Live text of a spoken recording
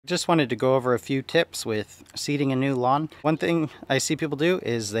Just wanted to go over a few tips with seeding a new lawn. One thing I see people do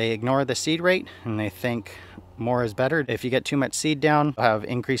is they ignore the seed rate and they think more is better. If you get too much seed down, you'll have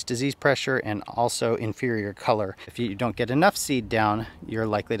increased disease pressure and also inferior color. If you don't get enough seed down, you're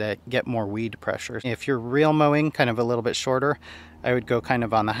likely to get more weed pressure. If you're reel mowing, kind of a little bit shorter, I would go kind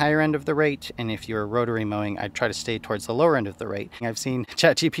of on the higher end of the rate, and if you're rotary mowing, I'd try to stay towards the lower end of the rate. I've seen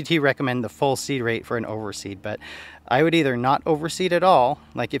ChatGPT recommend the full seed rate for an overseed, but I would either not overseed at all,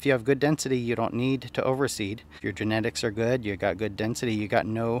 like if you have good density, you don't need to overseed. If your genetics are good, you got good density, you got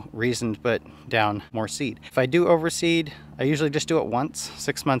no reason to put down more seed. If I do overseed, I usually just do it once,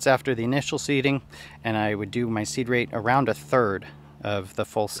 6 months after the initial seeding, and I would do my seed rate around a third of the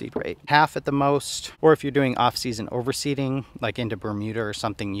full seed rate, half at the most. Or if you're doing off-season overseeding, like into Bermuda or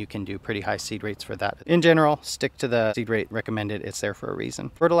something, you can do pretty high seed rates for that. In general, stick to the seed rate recommended. It's there for a reason.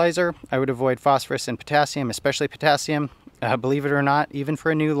 Fertilizer, I would avoid phosphorus and potassium, especially potassium. Believe it or not, even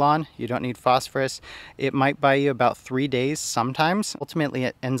for a new lawn, you don't need phosphorus. It might buy you about 3 days sometimes. Ultimately,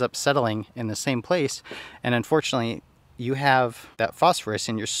 it ends up settling in the same place, and unfortunately, you have that phosphorus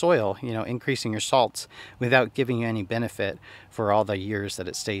in your soil, increasing your salts without giving you any benefit for all the years that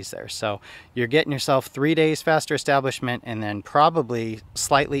it stays there. So you're getting yourself 3 days faster establishment and then probably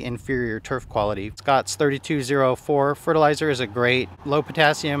slightly inferior turf quality. Scott's 3204 fertilizer is a great low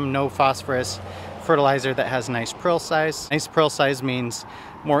potassium, no phosphorus fertilizer that has nice prill size. Nice prill size means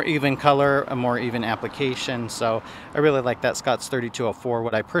more even color, a more even application. So I really like that Scott's 3204.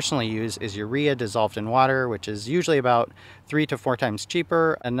 What I personally use is urea dissolved in water, which is usually about 3 to 4 times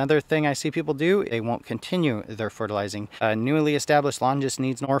cheaper. Another thing I see people do, they won't continue their fertilizing. A newly established lawn just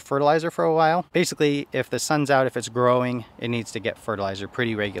needs more fertilizer for a while. Basically, if the sun's out, if it's growing, it needs to get fertilizer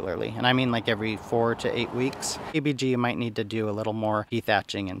pretty regularly. And I mean like every 4 to 8 weeks. ABG might need to do a little more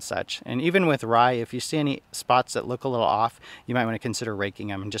dethatching and such. And even with rye, if you see any spots that look a little off, you might want to consider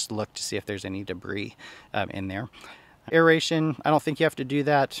raking them and just look to see if there's any debris in there. Aeration, I don't think you have to do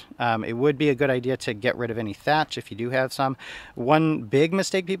that. It would be a good idea to get rid of any thatch if you do have some. One big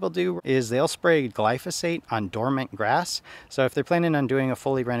mistake people do is they'll spray glyphosate on dormant grass. So if they're planning on doing a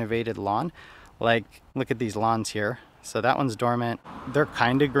fully renovated lawn, like look at these lawns here. So that one's dormant. They're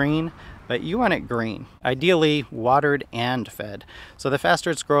kind of green, but you want it green. Ideally watered and fed. So the faster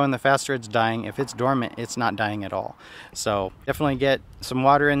it's growing, the faster it's dying. If it's dormant, it's not dying at all. So definitely get some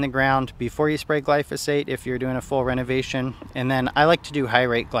water in the ground before you spray glyphosate if you're doing a full renovation. And then I like to do high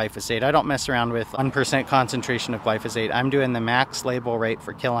rate glyphosate. I don't mess around with 1% concentration of glyphosate. I'm doing the max label rate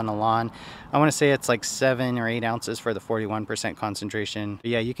for killing a lawn. I want to say it's like 7 or 8 ounces for the 41% concentration. But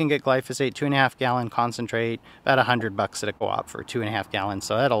yeah, you can get glyphosate 2.5 gallon concentrate, about $100 at a co-op for 2.5 gallons.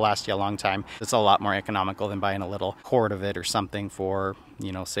 So that'll last you a long time. It's a lot more economical than buying a little quart of it or something for,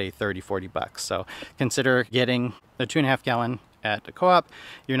 say 30, $40. So consider getting a 2.5 gallon at a co-op.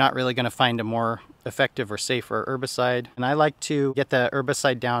 You're not really going to find a more effective or safer herbicide. And I like to get the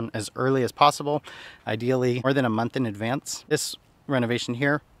herbicide down as early as possible, ideally more than a month in advance. This renovation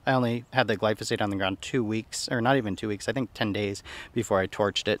here, I only had the glyphosate on the ground 2 weeks, or not even 2 weeks, I think 10 days before I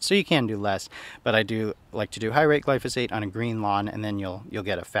torched it. So you can do less, but I do like to do high rate glyphosate on a green lawn, and then you'll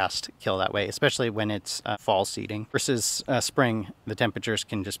get a fast kill that way, especially when it's fall seeding. Versus spring, the temperatures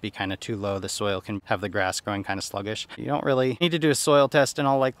can just be kind of too low. The soil can have the grass growing kind of sluggish. You don't really need to do a soil test in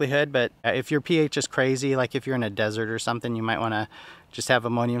all likelihood, but if your pH is crazy, like if you're in a desert or something, you might want to just have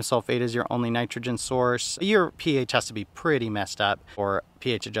ammonium sulfate as your only nitrogen source. Your pH has to be pretty messed up for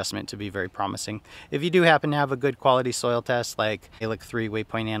pH adjustment to be very promising. If you do happen to have a good quality soil test like ALIC 3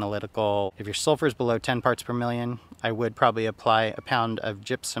 Waypoint Analytical, if your sulfur is below 10 parts per million, I would probably apply a pound of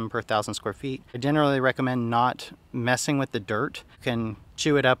gypsum per 1,000 square feet. I generally recommend not messing with the dirt. You can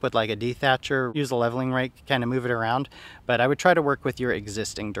chew it up with like a dethatcher, use a leveling rake, kind of move it around, but I would try to work with your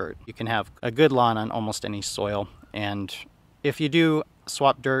existing dirt. You can have a good lawn on almost any soil, and if you do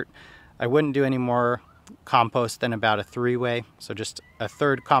swap dirt, I wouldn't do any more compost than about a 3-way, so just a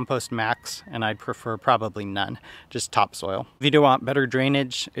third compost max, and I'd prefer probably none, just topsoil. If you do want better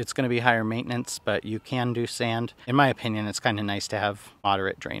drainage, it's going to be higher maintenance, but you can do sand. In my opinion, it's kind of nice to have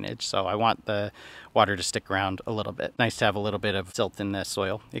moderate drainage, so I want the water to stick around a little bit. Nice to have a little bit of silt in the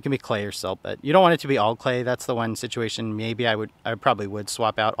soil. It can be clay or silt, but you don't want it to be all clay. That's the one situation maybe I probably would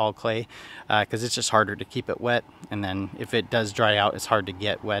swap out all clay, because it's just harder to keep it wet, and then if it does dry out, it's hard to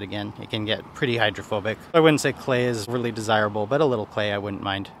get wet again. It can get pretty hydrophobic I wouldn't say clay is really desirable, but a little clay I wouldn't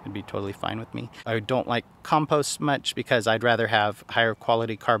mind. It'd be totally fine with me. I don't like compost much because I'd rather have higher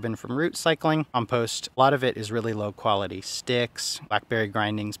quality carbon from root cycling. Compost, a lot of it is really low quality. Sticks, blackberry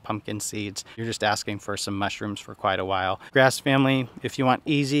grindings, pumpkin seeds. You're just asking for some mushrooms for quite a while. Grass family, if you want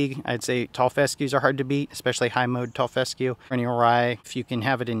easy, I'd say tall fescues are hard to beat, especially high mowed tall fescue. Perennial rye, if you can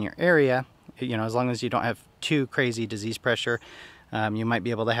have it in your area, you know, as long as you don't have too crazy disease pressure, you might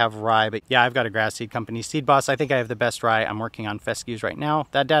be able to have rye. But yeah, I've got a grass seed company, Seed Boss. I think I have the best rye. I'm working on fescues right now.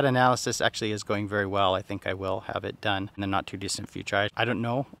 That data analysis actually is going very well. I think I will have it done in the not too distant future. I don't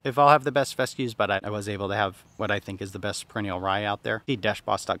know if I'll have the best fescues, but I was able to have what I think is the best perennial rye out there.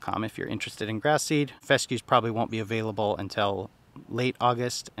 Seed-boss.com if you're interested in grass seed. Fescues probably won't be available until late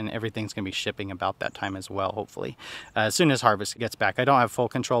August, and everything's going to be shipping about that time as well, hopefully. As soon as harvest gets back. I don't have full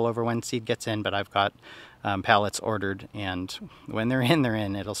control over when seed gets in, but I've got pallets ordered, and when they're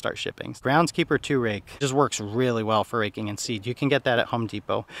in, it'll start shipping. Groundskeeper 2 rake just works really well for raking and seed. You can get that at Home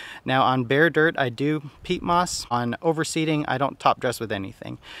Depot. Now on bare dirt, I do peat moss. On overseeding, I don't top dress with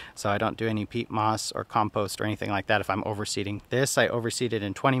anything. So I don't do any peat moss or compost or anything like that if I'm overseeding. This, I overseeded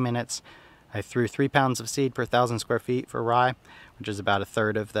in 20 minutes. I threw 3 pounds of seed per 1,000 square feet for rye, which is about a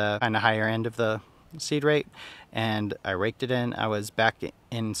third of the kind of higher end of the seed rate, and I raked it in. I was back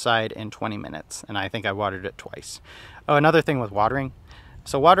inside in 20 minutes, and I think I watered it twice. Oh, another thing with watering.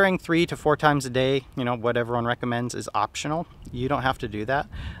 So watering 3 to 4 times a day, you know, what everyone recommends, is optional. You don't have to do that.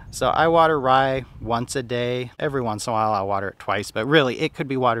 So I water rye once a day. Every once in a while I'll water it twice, but really it could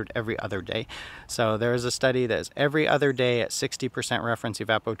be watered every other day. So there is a study that is every other day at 60% reference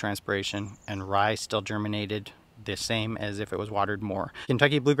evapotranspiration, and rye still germinated the same as if it was watered more.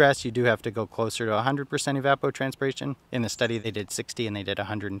 Kentucky bluegrass, you do have to go closer to 100% evapotranspiration. In the study they did 60 and they did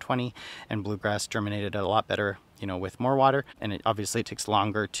 120, and bluegrass germinated a lot better, you know, with more water, and it obviously takes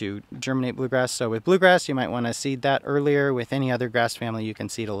longer to germinate bluegrass. So with bluegrass, you might want to seed that earlier. With any other grass family, you can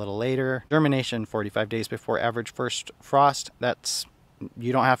seed a little later. Germination 45 days before average first frost.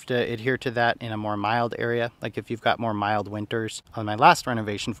 You don't have to adhere to that in a more mild area. Like if you've got more mild winters. On my last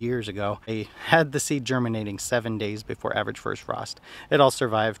renovation years ago, I had the seed germinating 7 days before average first frost. It all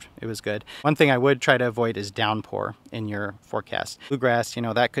survived. It was good. One thing I would try to avoid is downpour in your forecast. Bluegrass, you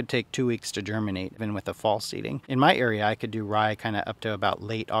know, that could take 2 weeks to germinate, even with a fall seeding. In my area, I could do rye kind of up to about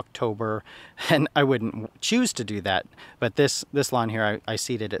late October, and I wouldn't choose to do that. But this lawn here, I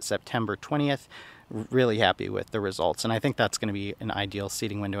seeded at September 20th. Really happy with the results, and I think that's going to be an ideal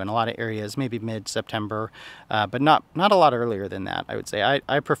seeding window in a lot of areas, maybe mid-September, but not a lot earlier than that. I would say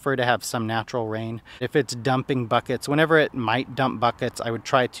I prefer to have some natural rain. If it's dumping buckets, whenever it might dump buckets, I would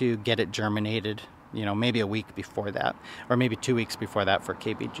try to get it germinated, you know, maybe a week before that, or maybe 2 weeks before that for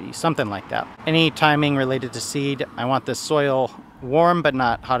KBG, something like that. Any timing related to seed, I want the soil warm but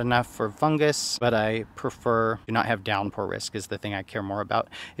not hot enough for fungus, but I prefer to not have downpour risk is the thing I care more about.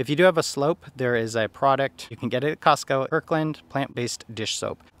 If you do have a slope, there is a product, you can get it at Costco, Kirkland plant-based dish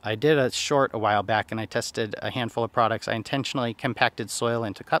soap. I did a short a while back and I tested a handful of products. I intentionally compacted soil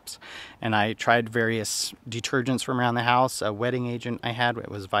into cups, and I tried various detergents from around the house. A wetting agent I had, it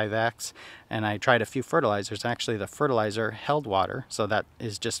was Vivax, and I tried a few fertilizers. Actually, the fertilizer held water, so that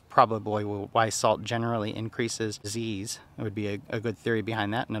is just probably why salt generally increases disease. It would be a good theory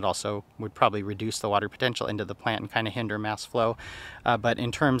behind that, and it also would probably reduce the water potential into the plant and kind of hinder mass flow. But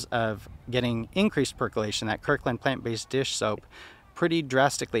in terms of getting increased percolation, that Kirkland plant-based dish soap pretty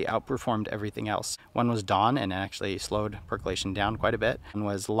drastically outperformed everything else. One was Dawn, and actually slowed percolation down quite a bit. One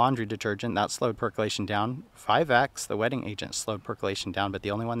was laundry detergent, that slowed percolation down. 5X, the wetting agent, slowed percolation down, but the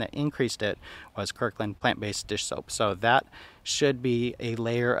only one that increased it was Kirkland plant-based dish soap. So that should be a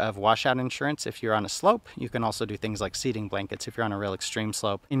layer of washout insurance if you're on a slope. You can also do things like seeding blankets if you're on a real extreme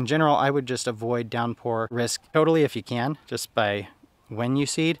slope. In general, I would just avoid downpour risk totally if you can, just by when you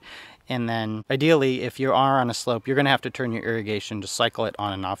seed. And then ideally, if you are on a slope, you're going to have to turn your irrigation to cycle it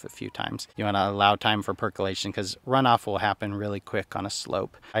on and off a few times. You want to allow time for percolation because runoff will happen really quick on a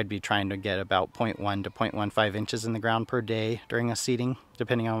slope. I'd be trying to get about 0.1 to 0.15 inches in the ground per day during a seeding,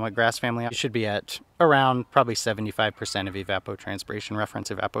 depending on what grass family. You should be at around probably 75% of evapotranspiration, reference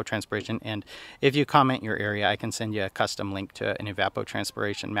evapotranspiration. And if you comment your area, I can send you a custom link to an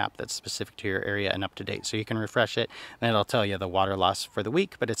evapotranspiration map that's specific to your area and up to date. So you can refresh it, and it'll tell you the water loss for the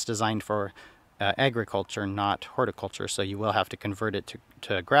week, but it's designed for agriculture, not horticulture. So you will have to convert it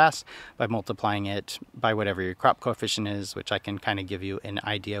to grass by multiplying it by whatever your crop coefficient is, which I can kind of give you an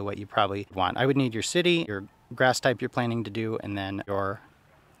idea what you probably want. I would need your city, your grass type you're planning to do, and then your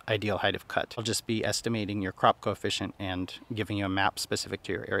ideal height of cut. I'll just be estimating your crop coefficient and giving you a map specific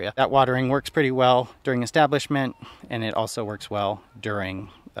to your area. That watering works pretty well during establishment, and it also works well during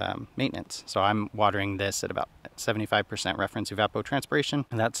maintenance. So I'm watering this at about 75% reference evapotranspiration,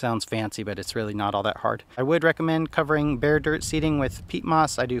 and that sounds fancy, but it's really not all that hard. I would recommend covering bare dirt seeding with peat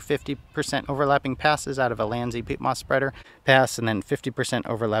moss. I do 50% overlapping passes out of a Landsea peat moss spreader pass, and then 50%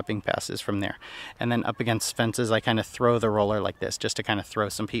 overlapping passes from there. And then up against fences, I kind of throw the roller like this, just to kind of throw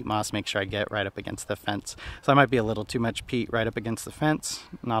some peat moss, make sure I get right up against the fence. So I might be a little too much peat right up against the fence,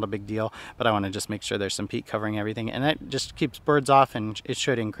 not a big deal, but I want to just make sure there's some peat covering everything, and that just keeps birds off, and it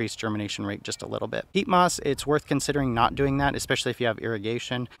should increase germination rate just a little bit. Peat moss, it's worth considering not doing that, especially if you have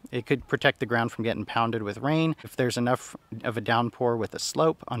irrigation. It could protect the ground from getting pounded with rain. If there's enough of a downpour with a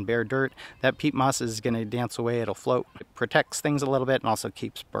slope on bare dirt, that peat moss is going to dance away, it'll float. It protects things a little bit and also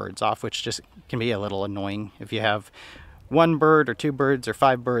keeps birds off, which just can be a little annoying. If you have one bird or two birds or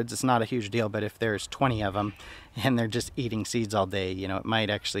five birds, it's not a huge deal, but if there's 20 of them and they're just eating seeds all day, you know, it might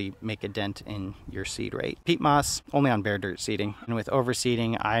actually make a dent in your seed rate. Peat moss, only on bare dirt seeding. And with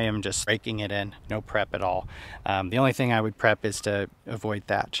overseeding, I am just raking it in, no prep at all. The only thing I would prep is to avoid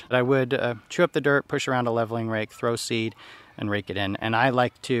thatch. But I would chew up the dirt, push around a leveling rake, throw seed, and rake it in. And I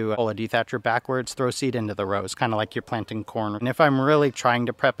like to pull a dethatcher backwards, throw seed into the rows, kind of like you're planting corn. And if I'm really trying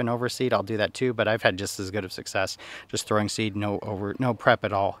to prep and overseed, I'll do that too, but I've had just as good of success just throwing seed, no prep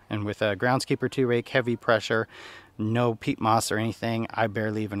at all. And with a groundskeeper 2 rake, heavy pressure, no peat moss or anything, I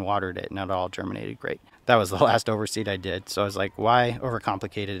barely even watered it and it all germinated great. That was the last overseed I did, so I was like, why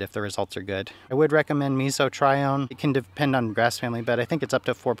overcomplicate it if the results are good? I would recommend Mesotrione. It can depend on grass family, but I think it's up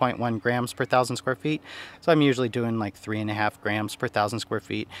to 4.1 grams per 1,000 square feet. So I'm usually doing like 3.5 grams per 1,000 square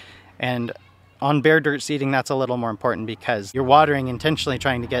feet. And on bare dirt seeding, that's a little more important because you're watering intentionally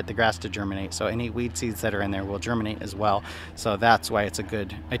trying to get the grass to germinate. So any weed seeds that are in there will germinate as well. So that's why it's a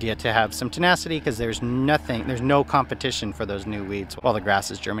good idea to have some tenacity, because there's no competition for those new weeds while the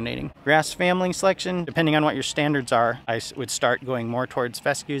grass is germinating. Grass family selection, depending on what your standards are, I would start going more towards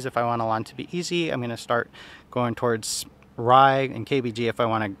fescues if I want a lawn to be easy. I'm going to start going towards rye and KBG if I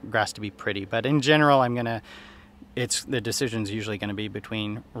want a grass to be pretty. But in general, the decision's usually going to be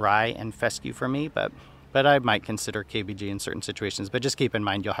between rye and fescue for me, but I might consider KBG in certain situations. But just keep in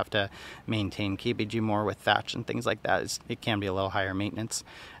mind, you'll have to maintain KBG more with thatch and things like that. It can be a little higher maintenance,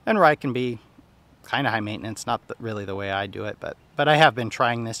 and rye can be kind of high maintenance, not really the way I do it, but I have been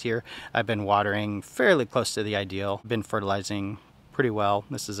trying this year. I've been watering fairly close to the ideal, been fertilizing pretty well.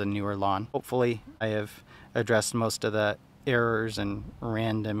 This is a newer lawn. Hopefully I have addressed most of the errors and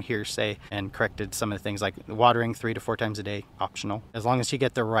random hearsay and corrected some of the things, like watering 3 to 4 times a day, optional. As long as you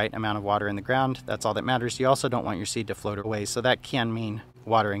get the right amount of water in the ground, that's all that matters. You also don't want your seed to float away, so that can mean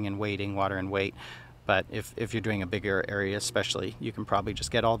watering and waiting, water and wait. But if you're doing a bigger area especially, you can probably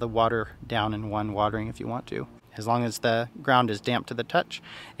just get all the water down in one watering if you want to. As long as the ground is damp to the touch.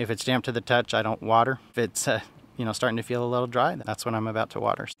 If it's damp to the touch, I don't water. If it's starting to feel a little dry, that's when I'm about to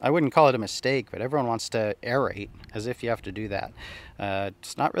water. I wouldn't call it a mistake, but everyone wants to aerate as if you have to do that.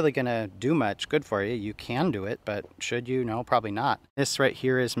 It's not really going to do much good for you. You can do it, but should you? No, probably not. This right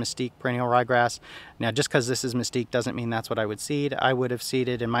here is Mystique perennial ryegrass. Now, just because this is Mystique doesn't mean that's what I would seed. I would have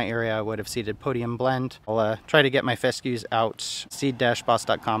seeded, in my area, I would have seeded Podium Blend. I'll try to get my fescues out,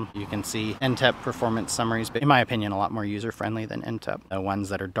 seed-boss.com. You can see NTEP performance summaries, but in my opinion, a lot more user-friendly than NTEP. The ones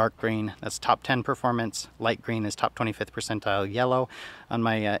that are dark green, that's top 10 performance. Light green is top 25th percentile. Yellow on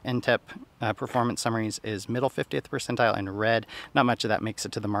my NTEP performance summaries is middle 50th percentile, and red, not much of that makes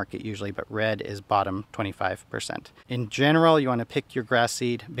it to the market usually, but red is bottom 25%. In general, you want to pick your grass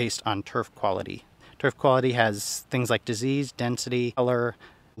seed based on turf quality. Turf quality has things like disease, density, color,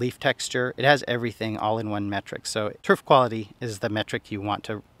 leaf texture. It has everything all in one metric. So turf quality is the metric you want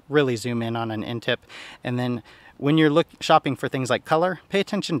to really zoom in on an NTEP. And then when you're shopping for things like color, pay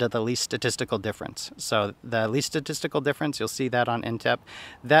attention to the least statistical difference. So the least statistical difference, you'll see that on NTEP.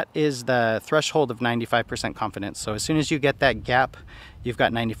 That is the threshold of 95% confidence. So as soon as you get that gap, you've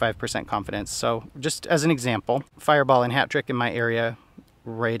got 95% confidence. So just as an example, Fireball and Hat Trick in my area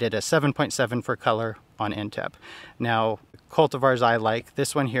rated a 7.7 for color on NTEP. Now, cultivars I like,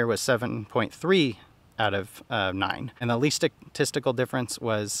 this one here was 7.3 out of 9. And the least statistical difference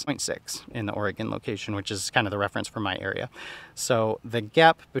was 0.6 in the Oregon location, which is kind of the reference for my area. So the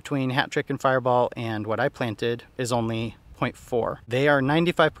gap between Hat Trick and Fireball and what I planted is only 0.4. They are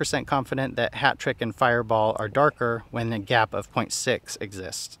 95% confident that Hat Trick and Fireball are darker when the gap of 0.6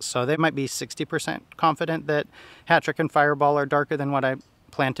 exists. So they might be 60% confident that Hat Trick and Fireball are darker than what I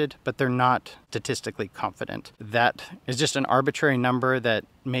planted, but they're not statistically confident. That is just an arbitrary number that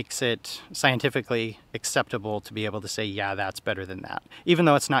makes it scientifically acceptable to be able to say, yeah, that's better than that, even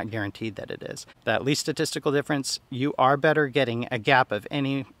though it's not guaranteed that it is. That least statistical difference, you are better getting a gap of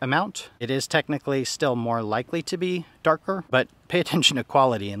any amount. It is technically still more likely to be darker, but pay attention to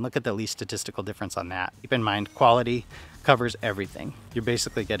quality and look at the least statistical difference on that. Keep in mind, quality covers everything. You're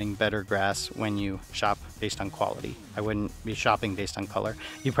basically getting better grass when you shop based on quality. I wouldn't be shopping based on color.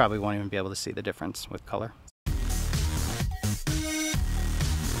 You probably won't even be able to see the difference with color.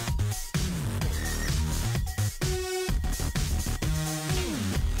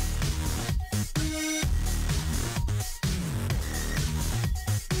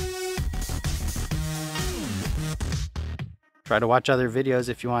 Try to watch other videos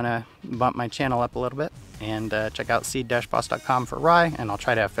if you want to bump my channel up a little bit, and check out seed-boss.com for rye, and I'll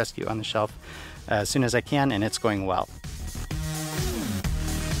try to have fescue on the shelf as soon as I can, and it's going well.